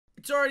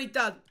It's already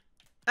done.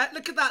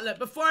 Look at that, look.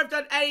 Before I've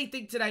done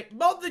anything today.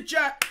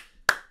 Montager.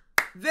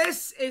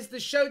 This is the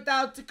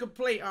showdown to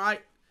complete,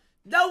 alright?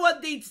 No one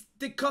needs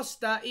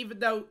DaCosta, even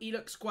though he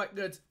looks quite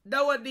good.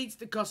 No one needs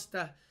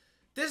DaCosta.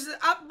 This is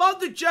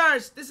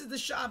Montajers. This is the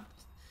shot.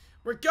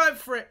 We're going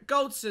for it.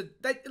 Goldson.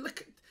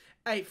 Look.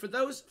 Hey, for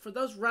those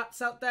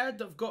rats out there that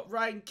have got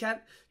Ryan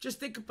Kent, just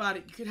think about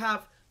it. You could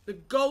have the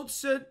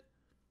Goldson,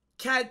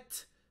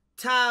 Kent,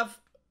 Tav,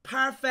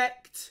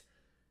 perfect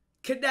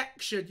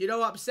connection. You know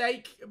what I'm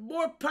saying?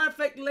 More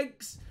perfect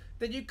links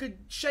than you could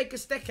shake a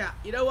stick at.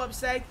 You know what I'm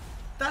saying?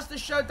 That's the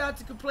showdown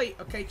to complete.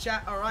 Okay,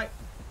 chat. All right.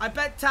 I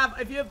bet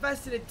Tav, if you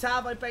invested in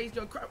Tav, I bet he's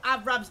going to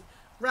have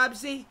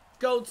Ramsey,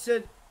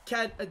 Goldson,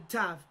 Kent, and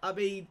Tav. I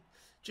mean,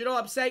 do you know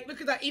what I'm saying? Look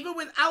at that. Even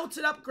without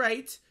an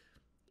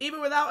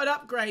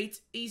upgrade,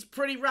 he's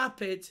pretty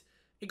rapid.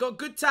 He got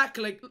good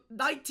tackling,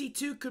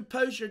 92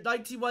 composure,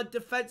 91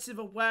 defensive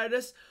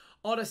awareness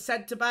on a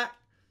centre-back.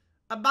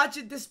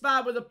 Imagine this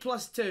man with a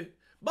 +2.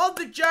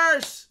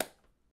 Montajers!